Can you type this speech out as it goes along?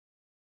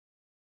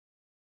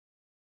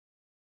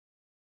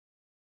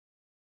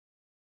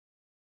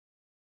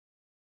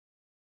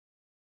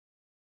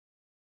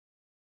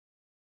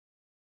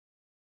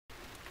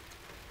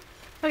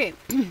Okay,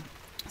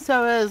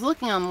 so I was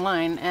looking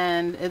online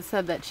and it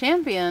said that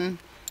Champion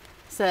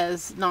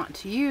says not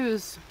to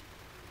use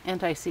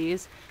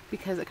anti-seize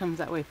because it comes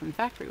that way from the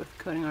factory with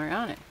coating already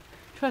on it.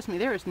 Trust me,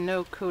 there is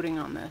no coating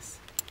on this.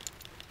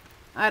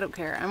 I don't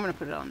care. I'm going to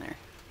put it on there.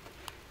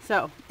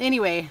 So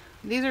anyway,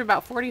 these are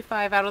about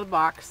 45 out of the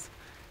box,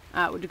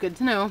 which is good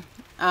to know.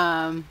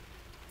 I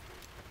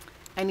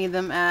need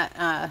them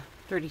at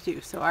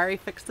 32. So I already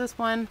fixed this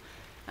one.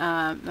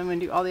 I'm going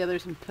to do all the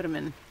others and put them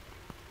in.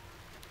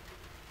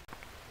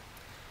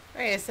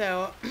 Okay,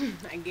 so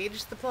I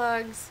gauged the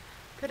plugs,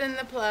 put in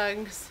the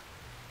plugs,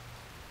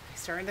 I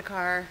started the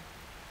car,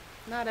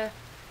 nada.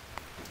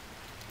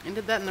 I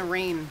did that in the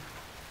rain.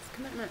 It's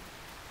commitment.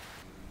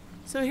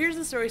 So here's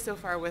the story so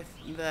far with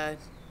the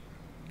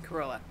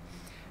Corolla.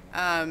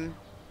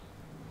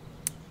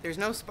 There's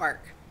no spark.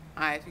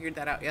 I figured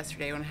that out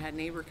yesterday when I had a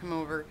neighbor come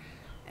over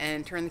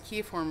and turn the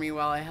key for me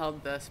while I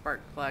held the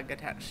spark plug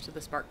attached to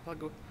the spark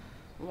plug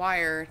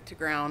wire to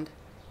ground,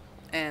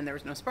 and there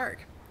was no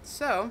spark.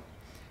 So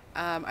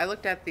I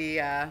looked at the,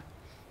 and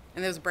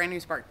those brand new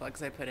spark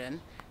plugs I put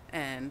in,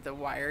 and the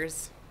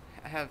wires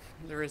have,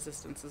 the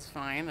resistance is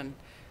fine, and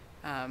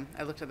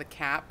I looked at the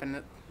cap and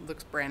it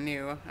looks brand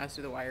new, as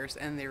do the wires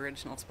and the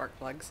original spark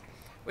plugs,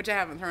 which I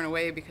haven't thrown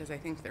away because I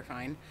think they're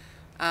fine.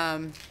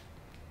 And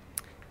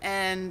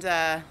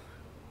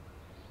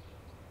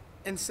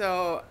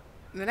so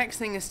the next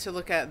thing is to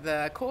look at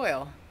the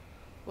coil.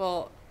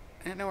 Well,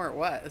 I didn't know where it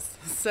was,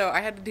 so I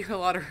had to do a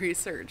lot of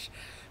research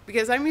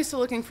because I'm used to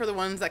looking for the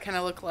ones that kind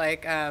of look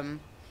like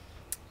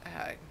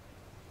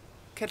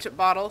ketchup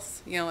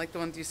bottles, you know, like the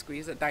ones you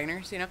squeeze at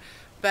diners, you know.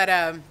 But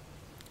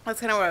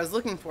that's kind of what I was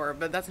looking for,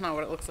 but that's not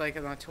what it looks like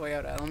on a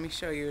Toyota. Let me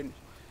show you.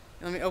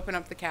 Let me open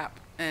up the cap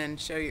and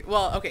show you.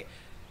 Well, okay.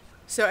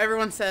 So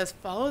everyone says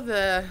follow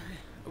the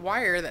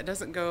wire that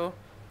doesn't go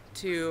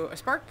to a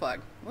spark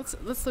plug.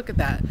 Let's look at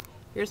that.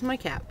 Here's my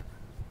cap.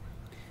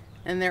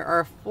 And there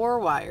are 4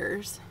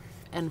 wires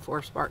and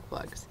 4 spark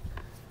plugs.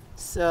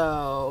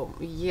 So,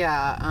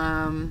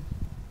 yeah,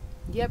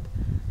 yep,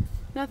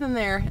 nothing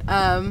there.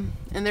 And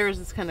there was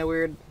this kind of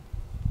weird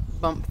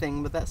bump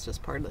thing, but that's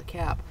just part of the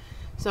cap.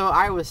 So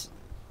I was,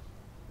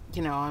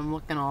 you know, I'm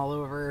looking all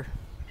over,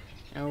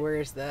 you know,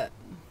 where's that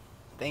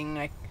thing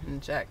I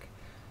can check?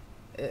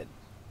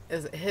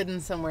 Is it hidden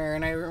somewhere?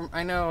 And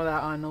I know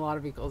that on a lot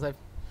of vehicles I've,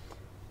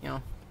 you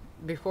know,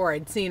 before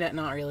I'd seen it,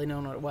 not really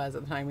known what it was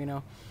at the time, you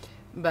know.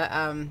 But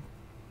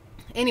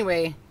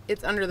anyway,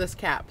 it's under this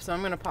cap, so I'm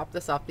going to pop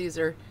this off. These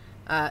are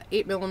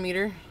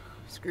 8mm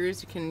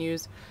screws. You can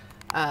use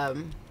a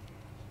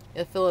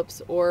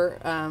Phillips or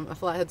a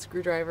flathead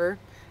screwdriver.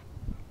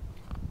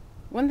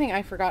 One thing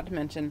I forgot to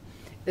mention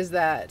is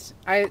that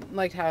I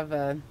like to have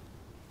a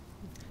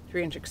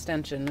 3-inch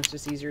extension. It's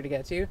just easier to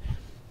get to,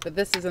 but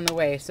this is in the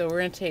way, so we're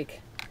going to take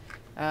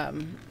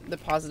the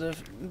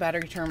positive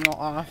battery terminal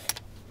off,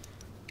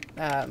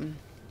 and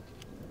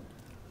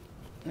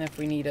if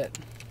we need it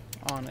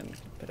on, and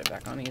put it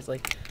back on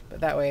easily, but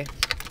that way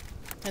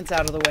it's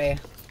out of the way.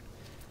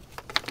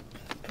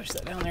 Push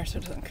that down there so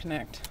it doesn't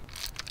connect.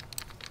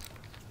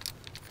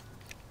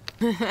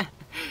 So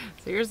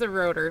here's the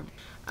rotor.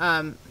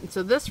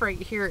 So this right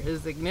here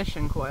is the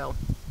ignition coil.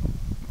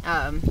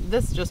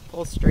 This just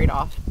pulls straight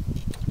off.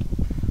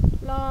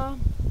 La.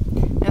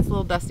 And it's a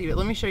little dusty, but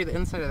let me show you the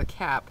inside of the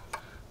cap.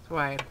 That's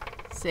why I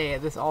say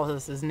all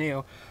this is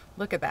new.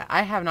 Look at that.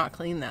 I have not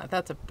cleaned that.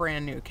 That's a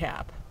brand new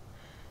cap.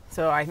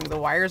 So I think the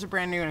wires are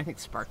brand new, and I think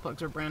spark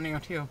plugs are brand new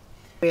too.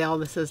 All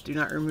this says do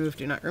not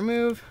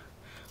remove,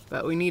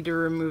 but we need to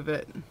remove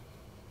it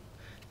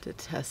to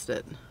test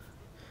it,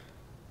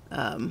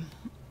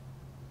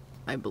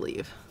 I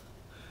believe.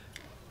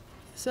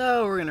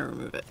 So we're gonna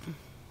remove it.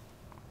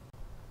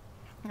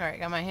 All right,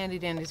 got my handy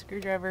dandy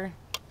screwdriver.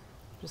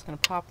 Just gonna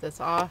pop this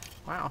off.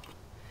 Wow,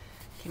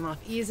 came off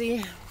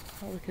easy,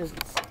 probably because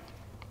it's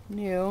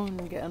new.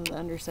 And get on the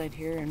underside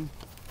here and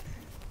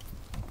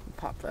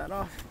pop that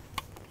off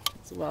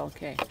as well.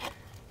 Okay,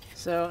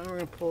 so we're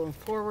gonna pull them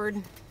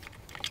forward.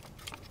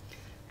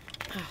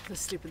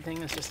 This stupid thing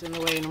is just in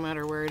the way. No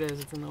matter where it is,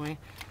 it's in the way.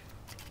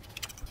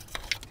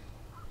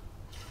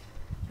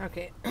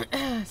 Okay,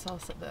 so I'll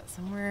set that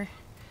somewhere,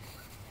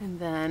 and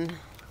then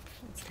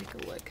let's take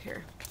a look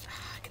here.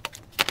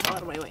 Get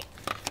out of my way.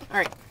 All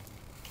right.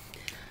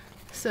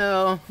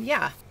 So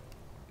yeah,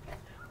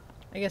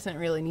 I guess I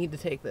don't really need to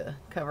take the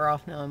cover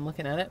off now I'm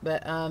looking at it,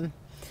 but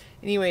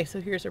anyway,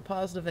 so here's our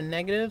positive and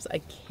negatives. I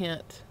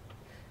can't,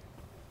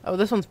 oh,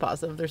 this one's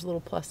positive. There's a little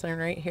plus sign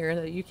right here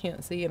that you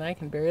can't see and I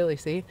can barely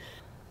see.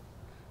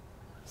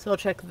 So I'll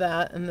check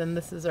that, and then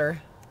this is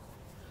our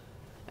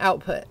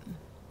output.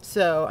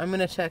 So I'm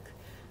going to check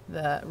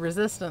the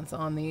resistance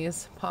on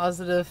these,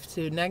 positive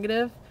to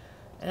negative,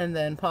 and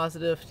then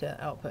positive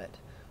to output.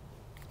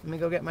 Let me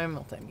go get my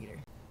multimeter.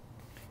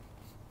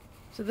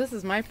 So this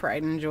is my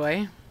pride and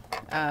joy.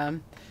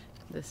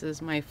 This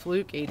is my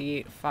Fluke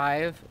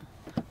 88.5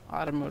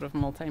 Automotive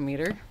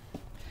Multimeter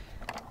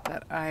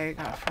that I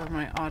got for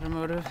my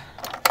automotive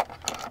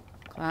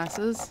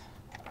classes.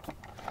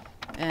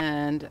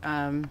 And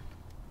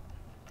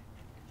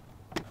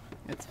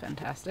It's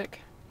fantastic.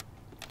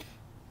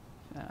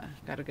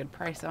 Got a good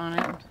price on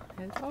it.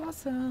 It's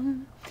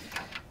awesome.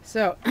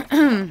 So,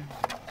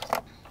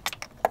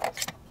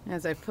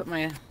 as I put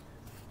my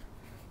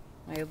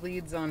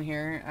leads on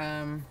here,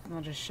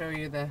 I'll just show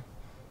you the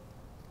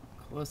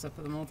close-up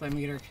of the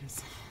multimeter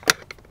because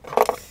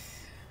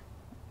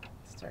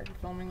started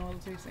filming a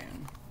little too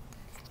soon.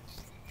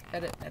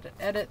 Edit, edit,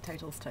 edit,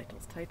 titles,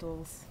 titles,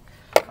 titles.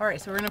 Alright,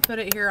 so we're going to put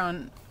it here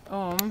on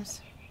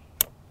ohms.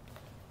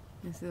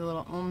 You see the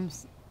little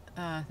ohms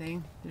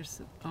thing?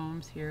 There's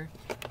ohms here.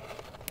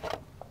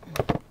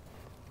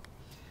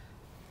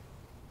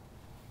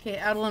 Okay,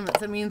 out of limits.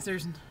 That means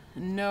there's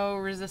no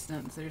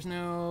resistance. There's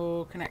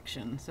no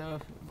connection. So,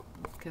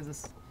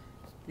 because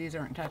these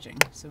aren't touching.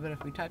 So, but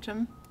if we touch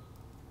them,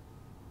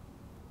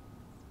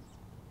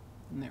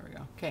 and there we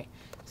go. Okay,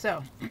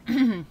 so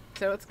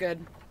so it's good.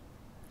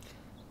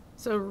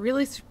 So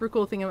really super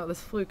cool thing about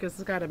this Fluke is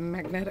it's got a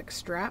magnetic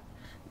strap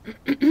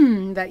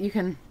that you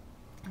can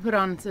put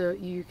on so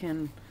you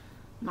can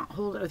not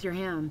hold it with your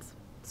hands.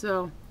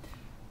 So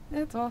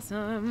it's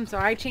awesome. So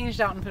I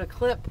changed out and put a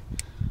clip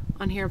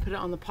on here and put it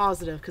on the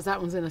positive because that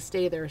one's going to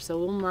stay there. So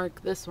we'll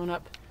mark this one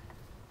up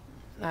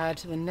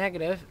to the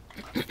negative.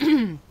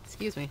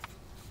 Excuse me.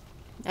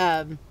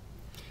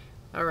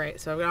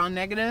 Alright, so I've got on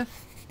negative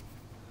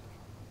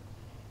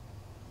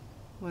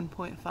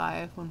 1.5,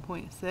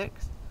 1.6.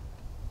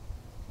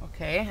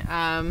 Okay,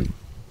 and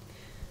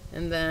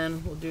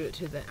then we'll do it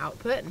to the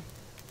output.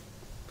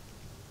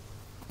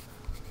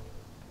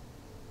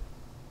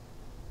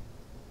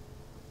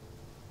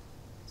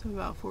 So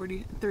about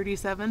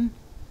 37.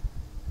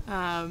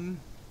 I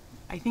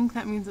think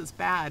that means it's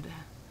bad.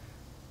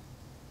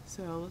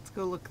 So let's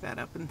go look that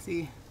up and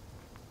see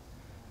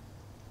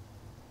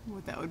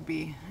what that would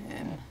be.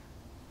 And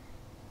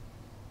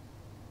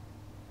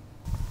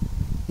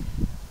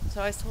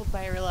so I was told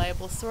by a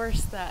reliable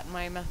source that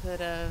my method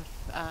of,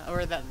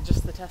 or that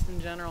just the test in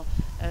general,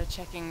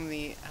 checking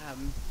the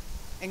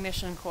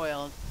ignition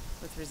coil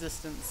with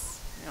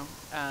resistance,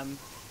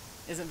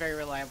 isn't very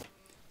reliable.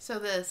 So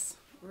this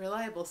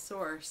reliable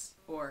source,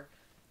 or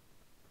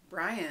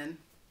Brian's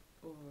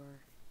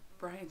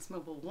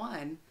Mobile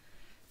One,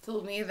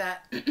 told me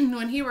that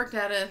when he worked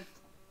at an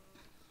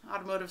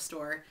automotive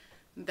store,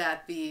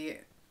 that the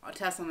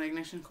tests on the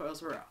ignition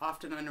coils were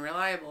often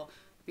unreliable,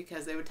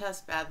 because they would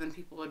test bad, then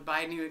people would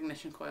buy new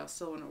ignition coils,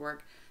 still wouldn't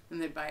work, then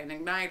they'd buy an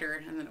igniter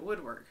and then it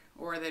would work,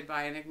 or they'd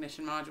buy an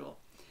ignition module.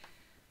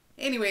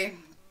 Anyway,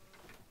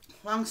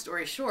 long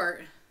story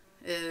short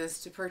is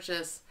to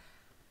purchase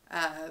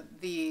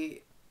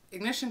the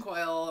ignition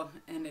coil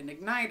and an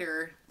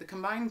igniter, the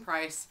combined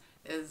price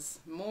is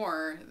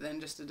more than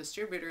just a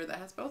distributor that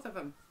has both of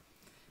them.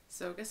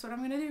 So guess what I'm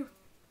going to do?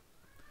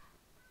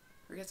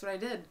 Or guess what I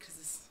did, because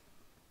this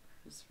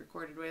was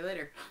recorded way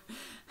later.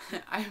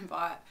 I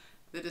bought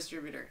the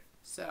distributor.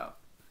 So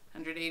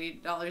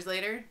 $180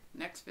 later,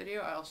 next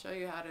video I'll show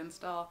you how to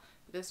install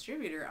the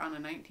distributor on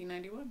a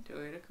 1991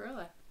 Toyota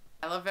Corolla.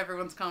 I love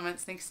everyone's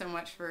comments. Thanks so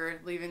much for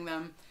leaving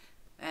them.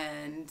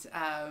 And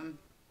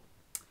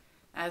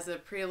as a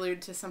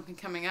prelude to something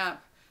coming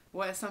up,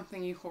 what is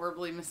something you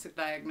horribly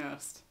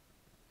misdiagnosed?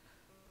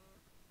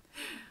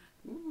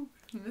 Ooh,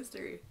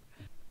 mystery.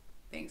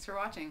 Thanks for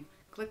watching.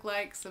 Click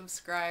like,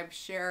 subscribe,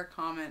 share,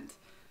 comment.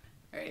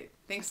 Alright,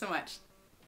 thanks so much.